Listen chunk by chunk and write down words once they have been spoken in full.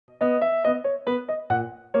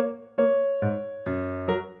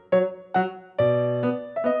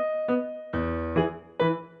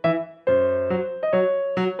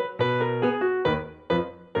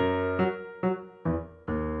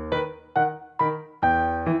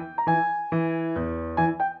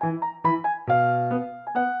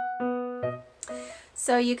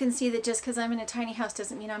So you can see that just because I'm in a tiny house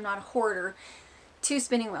doesn't mean I'm not a hoarder. 2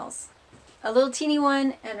 spinning wheels. A little teeny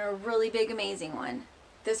one and a really big amazing one.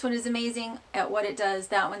 This one is amazing at what it does.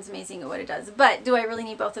 That one's amazing at what it does. But do I really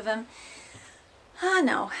need both of them?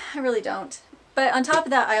 No, I really don't. But on top of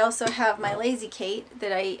that, I also have my Lazy Kate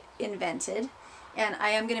that I invented. And I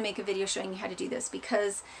am going to make a video showing you how to do this,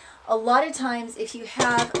 because a lot of times if you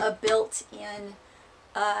have a built-in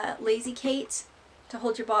Lazy Kate to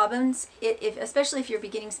hold your bobbins, especially if you're a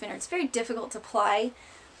beginning spinner, it's very difficult to ply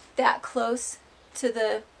that close to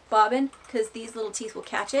the bobbin because these little teeth will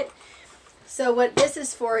catch it. So what this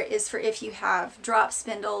is for if you have drop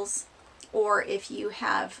spindles, or if you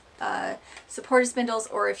have supported spindles,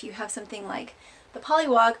 or if you have something like the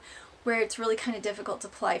Polywog where it's really kind of difficult to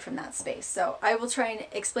ply from that space. So I will try and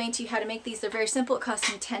explain to you how to make these. They're very simple. It costs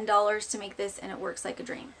me $10 to make this and it works like a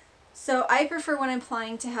dream. So I prefer when I'm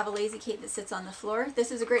plying to have a Lazy Kate that sits on the floor. This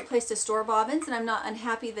is a great place to store bobbins, and I'm not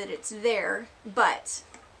unhappy that it's there, but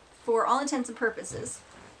for all intents and purposes,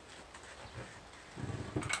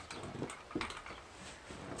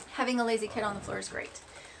 having a Lazy Kate on the floor is great.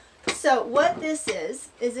 So what this is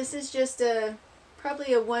this is just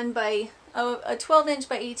probably a 12-inch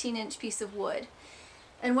by 18-inch piece of wood.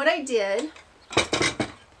 And what I did, I'll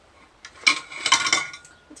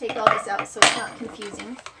take all this out so it's not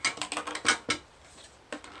confusing.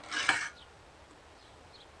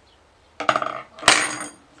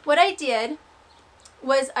 What I did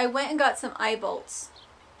was I went and got some eye bolts,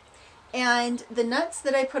 and the nuts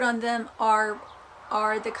that I put on them are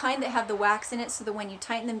the kind that have the wax in it, so that when you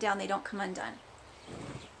tighten them down they don't come undone.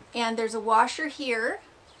 And there's a washer here,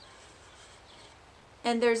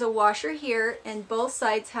 and there's a washer here, and both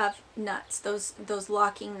sides have nuts, those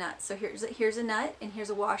locking nuts. So here's a nut, and here's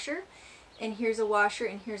a washer, and here's a washer,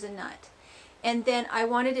 and here's a nut. And then I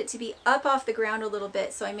wanted it to be up off the ground a little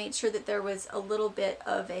bit, so I made sure that there was a little bit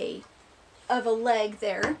of a leg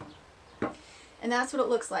there. And that's what it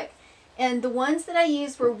looks like. And the ones that I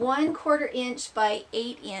used were 1/4 inch by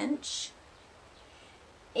 8 inch.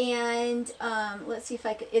 And let's see if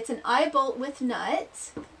I could, it's an eye bolt with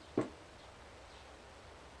nuts.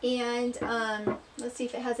 And let's see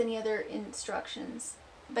if it has any other instructions.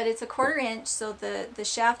 But it's 1/4 inch, so the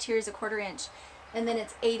shaft here is 1/4 inch. And then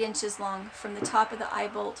it's 8 inches long from the top of the eye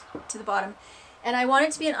bolt to the bottom. And I want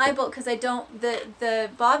it to be an eye bolt because the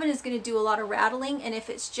bobbin is going to do a lot of rattling, and if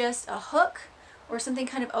it's just a hook or something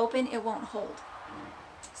kind of open, it won't hold.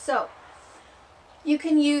 So you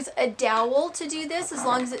can use a dowel to do this as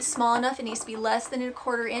long as it's small enough. It needs to be less than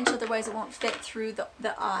 1/4 inch, otherwise it won't fit through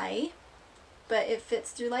the eye. But it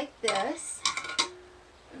fits through like this,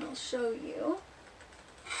 and I'll show you.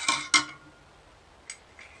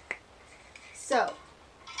 So,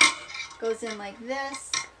 goes in like this,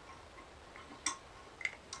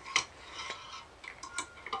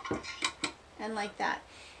 and like that.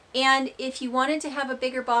 And if you wanted to have a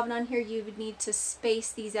bigger bobbin on here, you would need to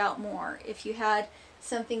space these out more. If you had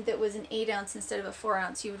something that was an 8 ounce instead of a 4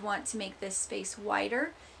 ounce, you would want to make this space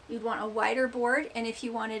wider. You'd want a wider board, and if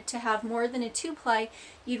you wanted to have more than a 2-ply,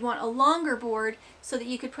 you'd want a longer board so that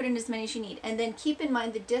you could put in as many as you need. And then keep in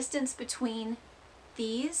mind the distance between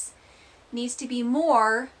these needs to be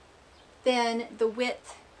more than the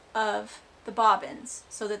width of the bobbins,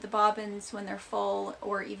 so that the bobbins, when they're full,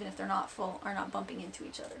 or even if they're not full, are not bumping into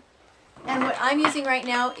each other. And what I'm using right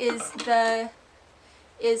now is the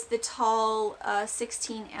tall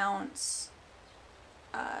 16-ounce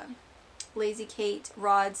Lazy Kate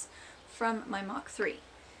rods from my Mach 3.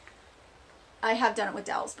 I have done it with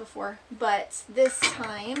dowels before, but this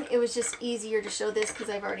time it was just easier to show this because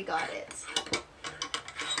I've already got it.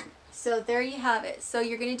 So there you have it. So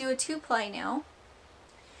you're going to do a 2-ply now.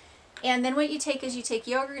 And then what you take is you take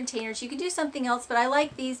yogurt containers. You can do something else, but I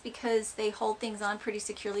like these because they hold things on pretty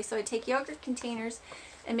securely. So I take yogurt containers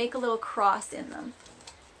and make a little cross in them.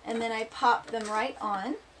 And then I pop them right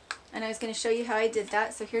on. And I was going to show you how I did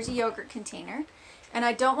that. So here's a yogurt container. And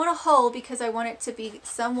I don't want a hole because I want it to be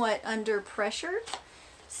somewhat under pressure.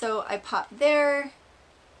 So I pop there,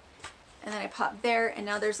 and then I pop there, and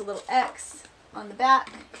now there's a little X on the back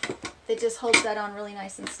that just holds that on really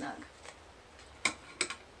nice and snug.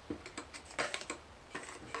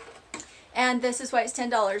 And this is why it's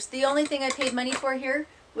 $10. The only thing I paid money for here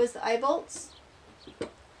was the eye bolts.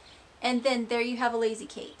 And then there you have a Lazy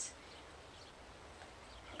Kate.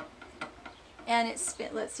 And it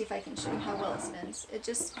spins. Let's see if I can show you how well it spins. It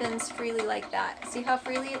just spins freely like that. See how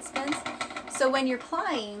freely it spins? So when you're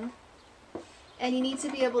plying and you need to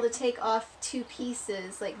be able to take off 2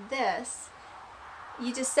 pieces like this,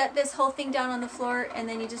 you just set this whole thing down on the floor, and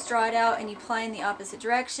then you just draw it out and you ply in the opposite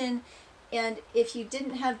direction, And if you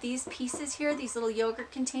didn't have these pieces here, these little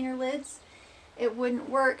yogurt container lids, it wouldn't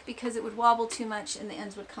work because it would wobble too much and the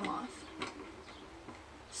ends would come off.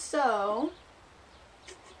 So